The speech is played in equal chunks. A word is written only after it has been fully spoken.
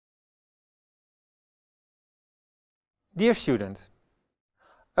Dear student,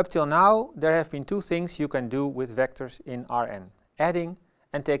 up till now there have been two things you can do with vectors in Rn, adding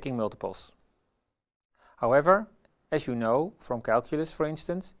and taking multiples. However, as you know from calculus for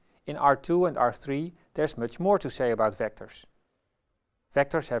instance, in R2 and R3 there's much more to say about vectors.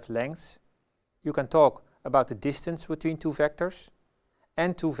 Vectors have lengths, you can talk about the distance between two vectors,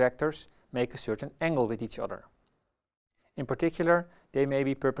 and two vectors make a certain angle with each other. In particular, they may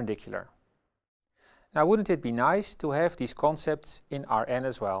be perpendicular. Now, wouldn't it be nice to have these concepts in Rn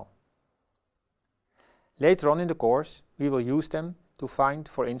as well? Later on in the course, we will use them to find,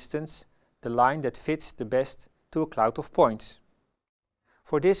 for instance, the line that fits the best to a cloud of points.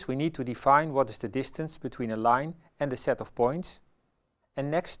 For this, we need to define what is the distance between a line and a set of points,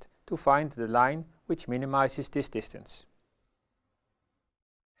 and next to find the line which minimizes this distance.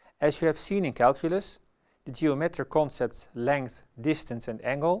 As you have seen in calculus, the geometric concepts length, distance and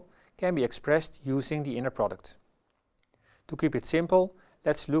angle can be expressed using the inner product. To keep it simple,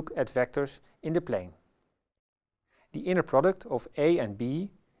 let's look at vectors in the plane. The inner product of A and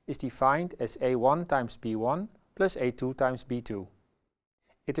B is defined as A1 times B1 plus A2 times B2.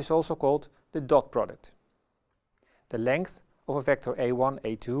 It is also called the dot product. The length of a vector A1,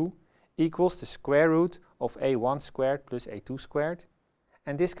 A2 equals the square root of A1 squared plus A2 squared,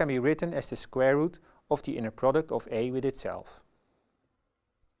 and this can be written as the square root of the inner product of A with itself.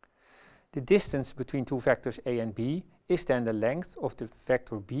 The distance between two vectors A and B is then the length of the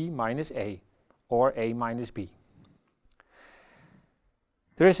vector B minus A, or A minus B.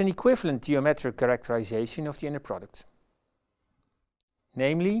 There is an equivalent geometric characterization of the inner product.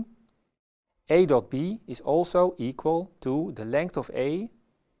 Namely, A dot B is also equal to the length of A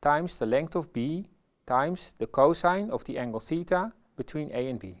times the length of B times the cosine of the angle theta between A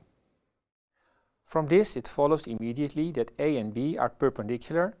and B. From this it follows immediately that A and B are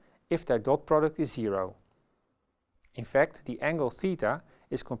perpendicular if their dot product is 0. In fact, the angle theta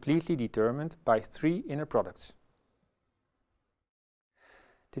is completely determined by three inner products.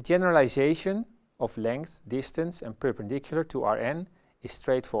 The generalization of length, distance and perpendicular to Rn is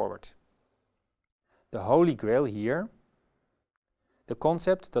straightforward. The holy grail here, the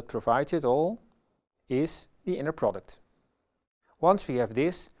concept that provides it all, is the inner product. Once we have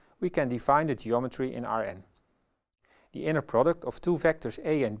this, we can define the geometry in Rn. The inner product of two vectors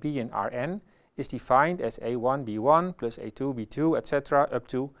A and B in Rn is defined as A1 B1 plus A2 B2 etc. up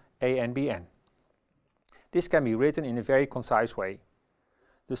to A n Bn. This can be written in a very concise way.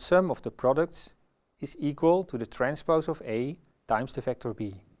 The sum of the products is equal to the transpose of A times the vector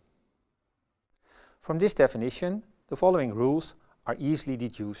B. From this definition, the following rules are easily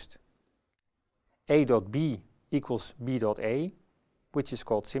deduced. A dot B equals B dot A, which is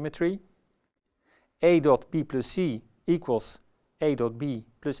called symmetry. A dot B plus C equals A dot B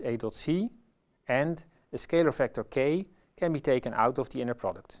plus A dot C, and a scalar vector k can be taken out of the inner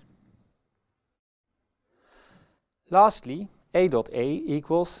product. Lastly, A dot A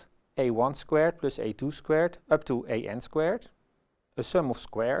equals A1 squared plus A2 squared up to AN squared, a sum of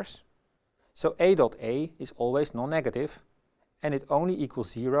squares, so A dot A is always non-negative, and it only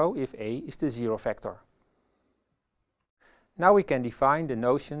equals 0 if A is the zero factor. Now we can define the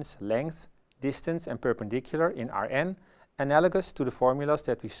notions length, distance and perpendicular in Rn analogous to the formulas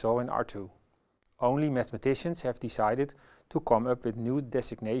that we saw in R2. Only mathematicians have decided to come up with new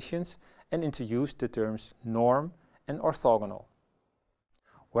designations and introduce the terms norm and orthogonal.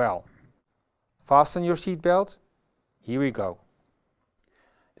 Well, fasten your seatbelt, here we go.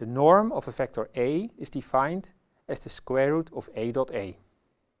 The norm of a vector A is defined as the square root of A dot A.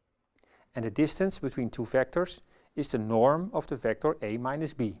 And the distance between two vectors is the norm of the vector A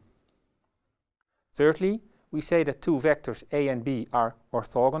minus B. Thirdly, we say that two vectors A and B are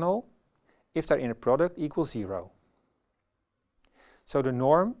orthogonal if their inner product equals 0. So the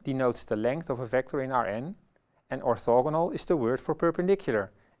norm denotes the length of a vector in Rn, and orthogonal is the word for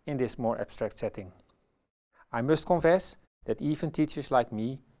perpendicular in this more abstract setting. I must confess that even teachers like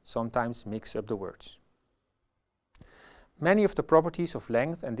me sometimes mix up the words. Many of the properties of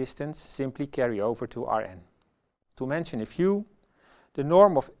length and distance simply carry over to Rn. To mention a few, the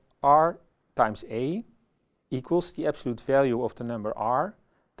norm of R times A equals the absolute value of the number R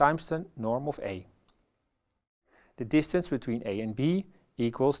times the norm of A. The distance between A and B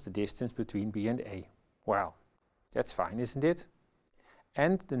equals the distance between B and A. Wow, that's fine, isn't it?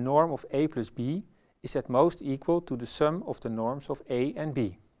 And the norm of A plus B is at most equal to the sum of the norms of A and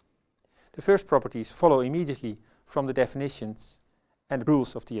B. The first properties follow immediately from the definitions and the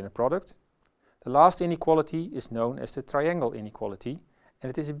rules of the inner product. The last inequality is known as the triangle inequality, and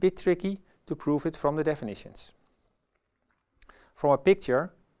it is a bit tricky to prove it from the definitions. From a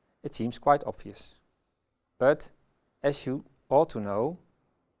picture, it seems quite obvious. But As you ought to know,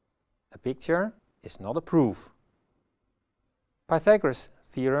 a picture is not a proof. Pythagoras'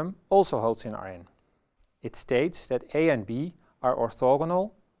 theorem also holds in Rn. It states that a and b are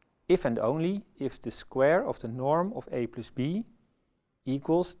orthogonal if and only if the square of the norm of a plus b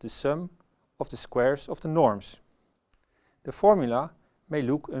equals the sum of the squares of the norms. The formula may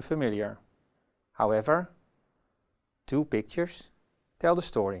look unfamiliar. However, two pictures tell the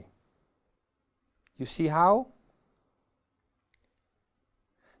story. You see how?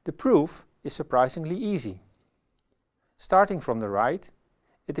 The proof is surprisingly easy. Starting from the right,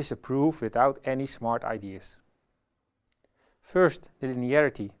 it is a proof without any smart ideas. First, the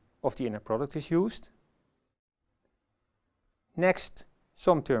linearity of the inner product is used. Next,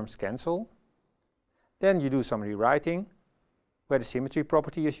 some terms cancel. Then you do some rewriting, where the symmetry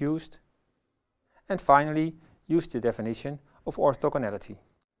property is used. And finally, use the definition of orthogonality.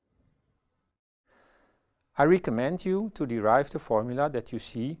 I recommend you to derive the formula that you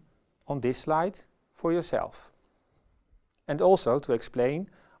see on this slide for yourself. And also to explain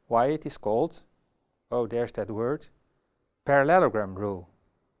why it is called, oh there's that word, parallelogram rule.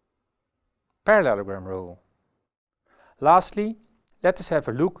 Parallelogram rule. Lastly, let us have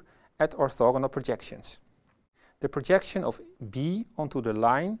a look at orthogonal projections. The projection of b onto the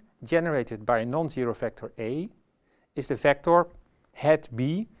line generated by a non-zero vector a is the vector head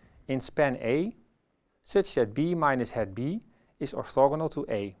b in span a, such that b minus head b is orthogonal to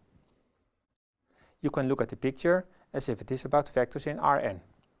a. You can look at the picture as if it is about vectors in Rn.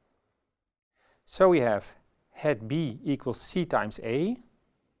 So we have head b equals c times a,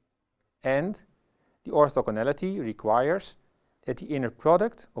 and the orthogonality requires that the inner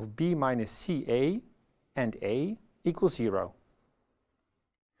product of b minus ca and a equals 0.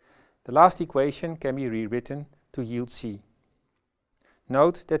 The last equation can be rewritten to yield c.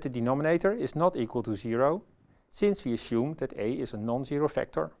 Note that the denominator is not equal to 0, since we assume that a is a non-zero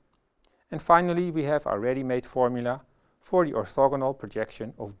vector. And finally, we have our ready-made formula for the orthogonal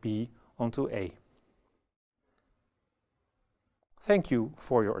projection of b onto a. Thank you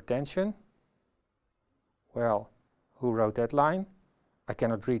for your attention. Well, who wrote that line? I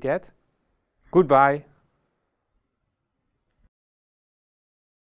cannot read that. Goodbye.